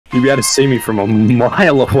You'd be able to see me from a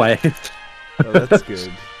mile away. Oh, that's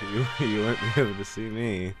good. You won't be able to see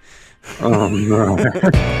me. Oh no.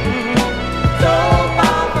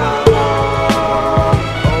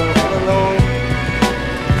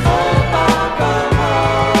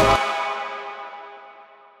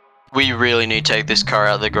 We really need to take this car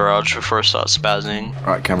out of the garage before it starts spazzing.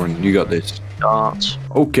 Alright, Cameron, you got this. Dance.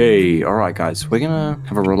 Okay, alright guys, we're gonna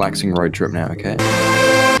have a relaxing road trip now, okay?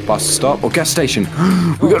 Bus stop, or gas station.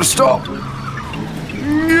 We gotta stop!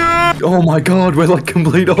 Oh my god, we're like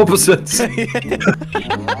complete opposites. I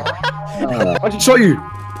just shot you.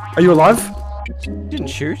 Are you alive? You didn't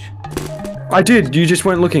shoot? I did, you just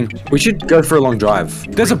weren't looking. We should go for a long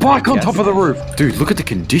drive. There's a bike on top of the roof. Dude, look at the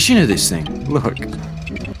condition of this thing. Look.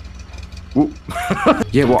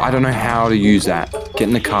 Yeah, well, I don't know how to use that. Get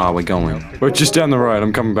in the car, we're going. We're just down the road,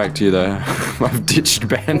 I'm coming back to you there. I've ditched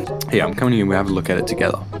Ben. Yeah, I'm coming here, we'll have a look at it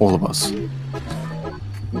together. All of us.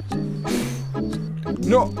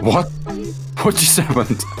 No! What? What just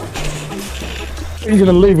happened? You're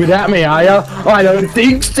gonna leave without me, are ya? I don't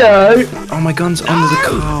think so! Oh, my gun's under the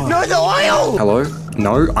car. No, the oil! Hello?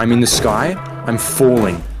 No, I'm in the sky. I'm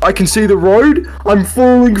falling. I can see the road. I'm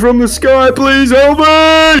falling from the sky. Please help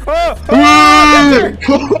me!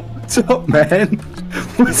 What's up, man?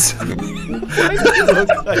 What's up?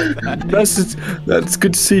 That's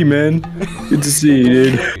good to see, man. Good to see you,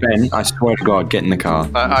 dude. Ben, I swear to God, get in the car.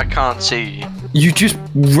 I can't see you. You just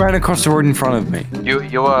ran across the road in front of me.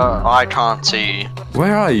 You are. I can't see you.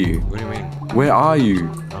 Where are you? What do you mean? Where are you?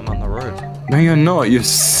 I'm on the road. No, you're not. You're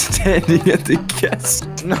standing at the gas.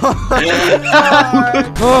 No!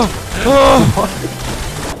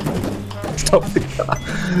 Stop the car.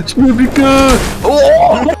 Stop the car.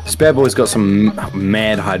 Oh! Spare Boy's got some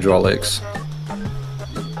mad hydraulics.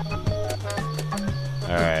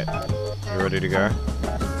 Alright. You ready to go?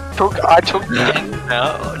 I took the engine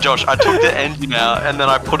out. Josh, I took the engine out and then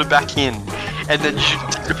I put it back in. And then you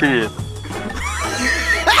disappeared.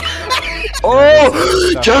 Oh!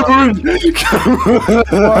 Cameron!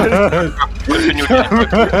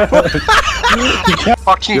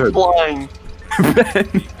 Fucking flying. Ben,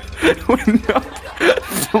 we're not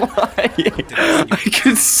flying. I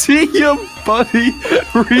can see your body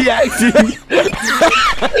reacting.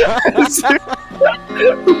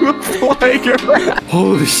 We're flying around.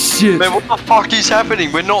 Holy shit. Man, what the fuck is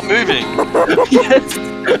happening? We're not moving. Yes.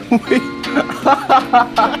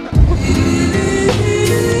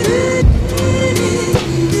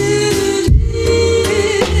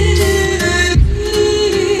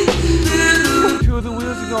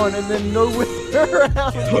 And then nowhere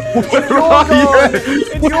around. Where are you?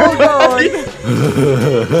 And you're gone.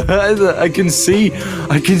 I can see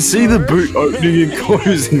the boot opening and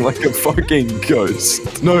closing like a fucking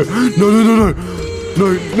ghost. No.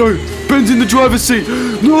 Ben's in the driver's seat.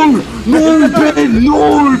 No, Ben,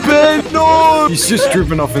 no. He's just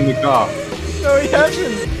driven off in the car. No, he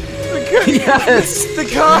hasn't. Yes. The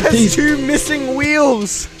car has two missing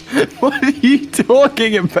wheels. What are you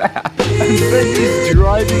talking about? And then he's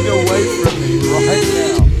driving away from me right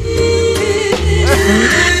now.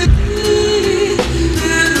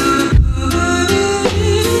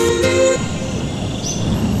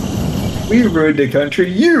 We ruined the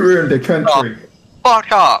country. You ruined the country. Oh,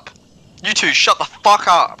 fuck up. You two, shut the fuck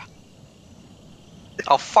up.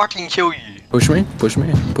 I'll fucking kill you. Push me.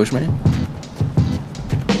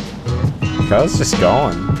 Car's just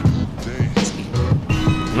going.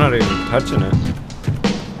 I'm not even touching it.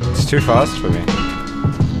 It's too fast for me.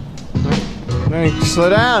 No, slow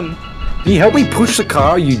down. Can you help me push the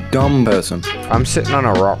car, you dumb person? I'm sitting on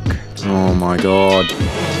a rock. Oh my god.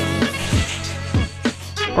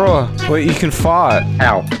 Oh, wait, you can fart.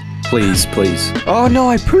 Ow. Please. Oh no,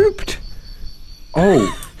 I pooped. Oh.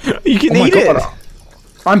 You can Oh eat my god. it.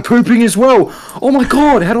 I'm pooping as well. Oh my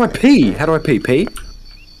god. How do I pee? Pee?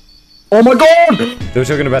 Oh my god! They were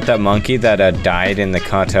talking about that monkey that died in the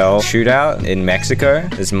cartel shootout in Mexico.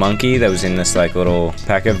 This monkey that was in this like little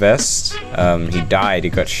packer vest. He died. He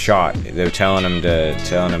got shot. They were telling him to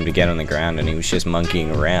get on the ground, and he was just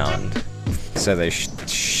monkeying around. So they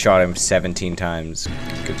shot him 17 times.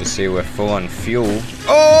 Good to see we're full on fuel.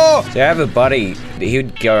 Oh! So I have a buddy. He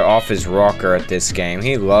would go off his rocker at this game.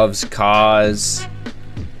 He loves cars.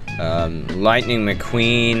 Lightning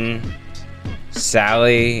McQueen.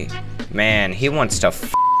 Sally. Man, he wants to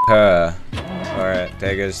f her. Alright,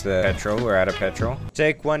 there goes the petrol. We're out of petrol.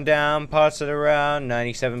 Take one down, pass it around.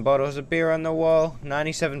 97 bottles of beer on the wall.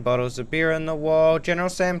 97 bottles of beer on the wall. General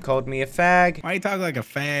Sam called me a fag. Why you talk like a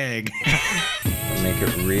fag? I'll make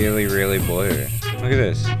it really, really blue. Look at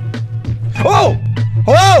this. Oh!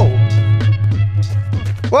 Whoa!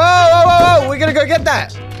 Whoa, whoa, whoa, whoa! We gotta go get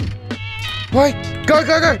that. Wait, go,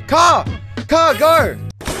 go, go! Car, go!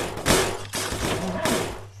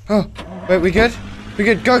 Oh, wait, we good? We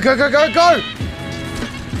good? Go, go, go, go, go!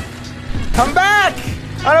 Come back!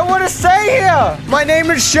 I don't want to stay here. My name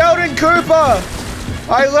is Sheldon Cooper.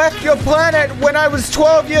 I left your planet when I was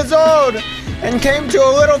 12 years old and came to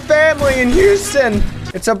a little family in Houston.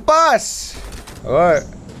 It's a bus. Hello.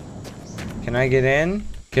 Can I get in?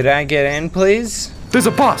 Could I get in, please? There's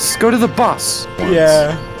a bus. Go to the bus.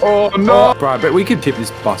 Yeah. Oh no. Right, but we could tip this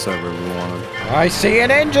bus over if we wanted. I see an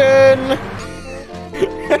engine.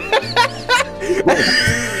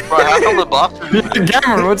 Right, how come the bus?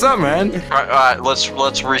 Cameron, what's up, man? Alright, let's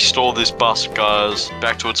restore this bus, guys,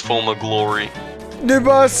 back to its former glory. New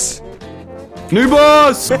bus. New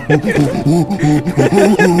bus! Let's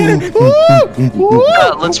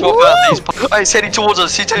swap out these. Hey, he's heading towards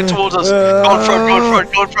us. He's heading towards us. Go in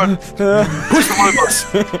front. Go in front. Go in front. Push the blue bus.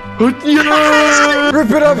 Yeah!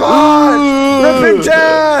 Rip it apart. Rip it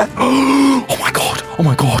down. Oh my god! Oh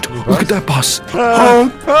my god! Look at that bus! Okay,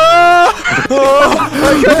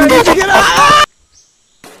 I need to get out.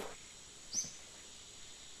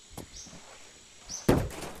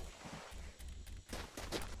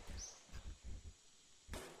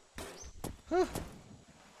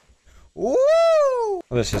 Woo! Oh,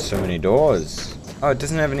 there's just so many doors. Oh, it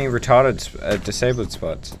doesn't have any retarded, disabled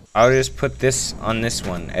spots. I'll just put this on this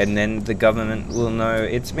one, and then the government will know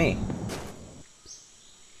it's me.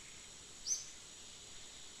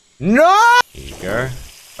 No! Here you go.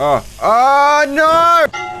 Oh, no!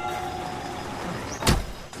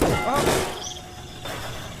 Oh.